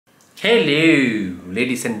Hello,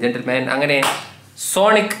 ladies and gentlemen. അങ്ങനെ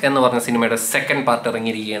sonic എന്ന് പറഞ്ഞ സിനിമയുടെ സെക്കൻഡ് പാർട്ട്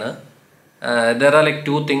ഇറങ്ങിയിരിക്കുകയാണ്. There are like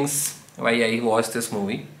two things why I watched this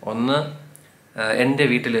movie. ഒന്ന്, എൻ്റെ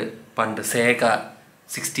വീട്ടിൽ പണ്ട് സേഗ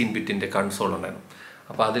 16-ബിറ്റിൻ്റെ കൺസോൾ ഉണ്ടായിരുന്നു.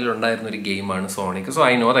 അപ്പോൾ അതിലുണ്ടായിരുന്നൊരു ഗെയിമാണ് sonic. So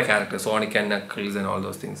I know the character sonic and knuckles and all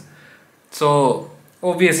those things. So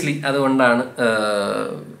obviously അതുകൊണ്ടാണ്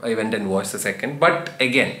I went and watch the second. But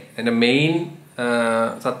again എൻ്റെ main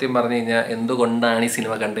സത്യം പറഞ്ഞു കഴിഞ്ഞാൽ എന്തുകൊണ്ടാണ് ഈ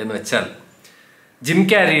സിനിമ കണ്ടതെന്ന് വെച്ചാൽ gym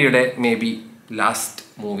ക്യാരിയുടെ may be last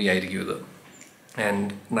movie ആയിരിക്കും ഇത്. ആൻഡ്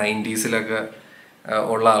 90s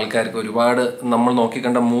ഉള്ള ആൾക്കാർക്ക് ഒരുപാട് നമ്മൾ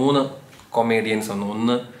നോക്കിക്കണ്ട 3 കൊമേഡിയൻസ്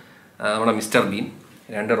ഒന്ന് നമ്മുടെ മിസ്റ്റർ ബീൻ,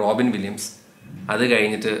 2 റോബിൻ വില്യംസ്, അത്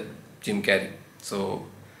കഴിഞ്ഞിട്ട് ജിം ക്യാരി. സോ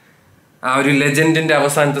ആ ഒരു ലെജൻഡിൻ്റെ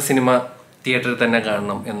അവസാനത്തെ സിനിമ തിയേറ്ററിൽ തന്നെ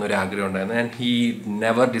കാണണം എന്നൊരു ആഗ്രഹം ഉണ്ടായിരുന്നു. And he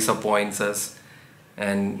never ഡിസപ്പോയിൻറ്റ്സ് us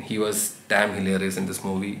and he was damn hilarious in this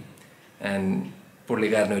movie and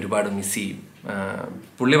പുള്ളിക്കാരനെ ഒരുപാട് മിസ് ചെയ്യും.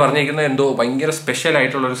 പുള്ളി പറഞ്ഞിരിക്കുന്നത് എന്തോ ഭയങ്കര സ്പെഷ്യൽ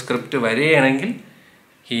ആയിട്ടുള്ളൊരു സ്ക്രിപ്റ്റ് വരികയാണെങ്കിൽ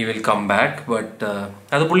he will come back. But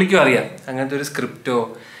അത് പുള്ളിക്കും അറിയാം അങ്ങനത്തെ ഒരു സ്ക്രിപ്റ്റോ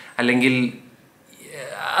അല്ലെങ്കിൽ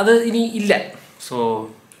അത് ഇനി ഇല്ല. സോ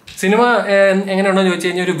സിനിമ എങ്ങനെയുണ്ടെന്ന് ചോദിച്ചു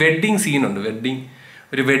കഴിഞ്ഞാൽ ഒരു വെഡ്ഡിങ് സീനുണ്ട്.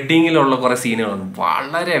 ഒരു വെഡ്ഡിങ്ങിലുള്ള കുറേ സീനുകളുണ്ട്,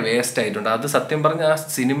 വളരെ വേസ്റ്റ് ആയിട്ടുണ്ട്. അത് സത്യം പറഞ്ഞാൽ ആ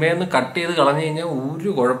സിനിമയിൽ നിന്ന് കട്ട് ചെയ്ത് കളഞ്ഞു കഴിഞ്ഞാൽ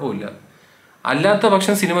ഒരു കുഴപ്പമില്ല. അല്ലാത്ത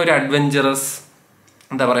പക്ഷം സിനിമ ഒരു അഡ്വഞ്ചറസ്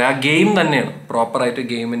എന്താ പറയുക, ആ ഗെയിം തന്നെയാണ് പ്രോപ്പറായിട്ട്.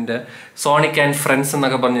 ഗെയിമിൻ്റെ സോണിക് ആൻഡ് ഫ്രണ്ട്സ്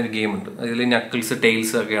എന്നൊക്കെ പറഞ്ഞൊരു ഗെയിമുണ്ട്, അതിൽ knuckles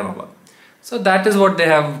tales ഒക്കെയാണുള്ളത്. So that is what they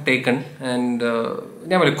have taken. And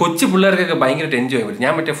ഞാൻ പറയും കൊച്ചു പിള്ളേർക്കൊക്കെ ഭയങ്കരമായിട്ട് എൻജോയ് ചെയ്യാൻ പറ്റും.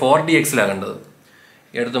 ഞാൻ മറ്റേ 4DXലാണ് കണ്ടത്.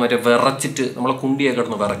 എടുത്ത് മറ്റേ വിറച്ചിട്ട് നമ്മളെ കുണ്ടിയൊക്കെ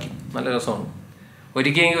കിടന്ന് വിറയ്ക്കും, നല്ല രസമാണ്.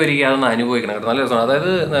 ഒരിക്കലെങ്കിൽ അതൊന്ന് അനുഭവിക്കണം കേട്ടോ, നല്ല രസമാണ്.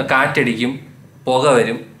 അതായത് കാറ്റടിക്കും, പുക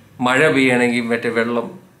വരും, മഴ പെയ്യുകയാണെങ്കിൽ മറ്റേ വെള്ളം,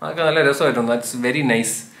 അതൊക്കെ നല്ല രസമായിട്ടുണ്ട്. That's very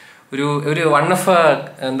nice. ഒരു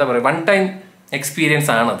വൺ ടൈം എക്സ്പീരിയൻസ്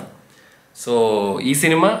ആണത്. സോ ഈ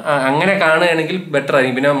സിനിമ അങ്ങനെ കാണുകയാണെങ്കിൽ ബെറ്റർ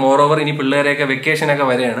ആയിരിക്കും. പിന്നെ മോറോവർ ഇനി പിള്ളേരെയൊക്കെ വെക്കേഷനൊക്കെ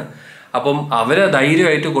വരെയാണ്, അപ്പം അവരെ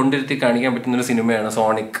ധൈര്യമായിട്ട് കൊണ്ടിരുത്തി കാണിക്കാൻ പറ്റുന്നൊരു സിനിമയാണ്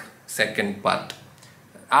സോണിക് സെക്കൻഡ് പാർട്ട്.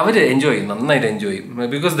 അവർ എൻജോയ് ചെയ്യും, നന്നായിട്ട് എൻജോയ് ചെയ്യും.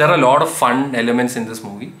 Because there are lot of fun elements in this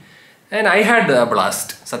movie and I had A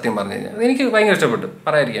blast. സത്യം പറഞ്ഞു കഴിഞ്ഞാൽ എനിക്ക് ഭയങ്കര ഇഷ്ടപ്പെട്ടു,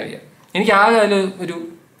 പറയാതിരിക്കാൻ വയ്യ. എനിക്ക് ആകെ അതിൽ ഒരു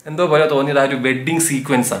എന്തോ പോലെ തോന്നിയത് ആ ഒരു വെഡ്ഡിങ്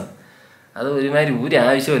സീക്വൻസാണ്. അത് ഒരുമാതിരി ഒരു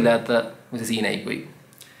ആവശ്യമില്ലാത്ത ഒരു സീനായിപ്പോയി.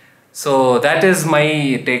 So that is my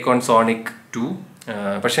take on sonic 2.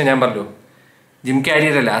 പക്ഷേ ഞാൻ പറഞ്ഞു, ജിം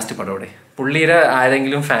ക്യാരിയുടെ ലാസ്റ്റ് പടം അവിടെ, പുള്ളിയുടെ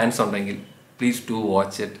ആരെങ്കിലും ഫാൻസ് ഉണ്ടെങ്കിൽ please to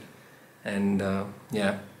watch it. And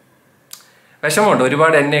വിഷമമുണ്ട്,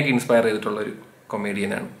 ഒരുപാട് എന്നെയൊക്കെ ഇൻസ്പയർ ചെയ്തിട്ടുള്ളൊരു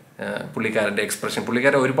കൊമേഡിയനാണ് പുള്ളിക്കാരൻ്റെ എക്സ്പ്രഷൻ.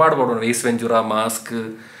 പുള്ളിക്കാരൻ ഒരുപാട് പടമുണ്ട്, വേസ് വെഞ്ചുറ, മാസ്ക്,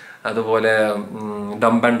 അതുപോലെ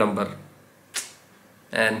dumb and ഡംബർ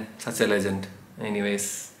and such A legend.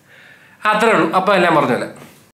 Anyways അത്രേ ഉള്ളൂ. അപ്പോൾ എല്ലാം പറഞ്ഞല്ലേ.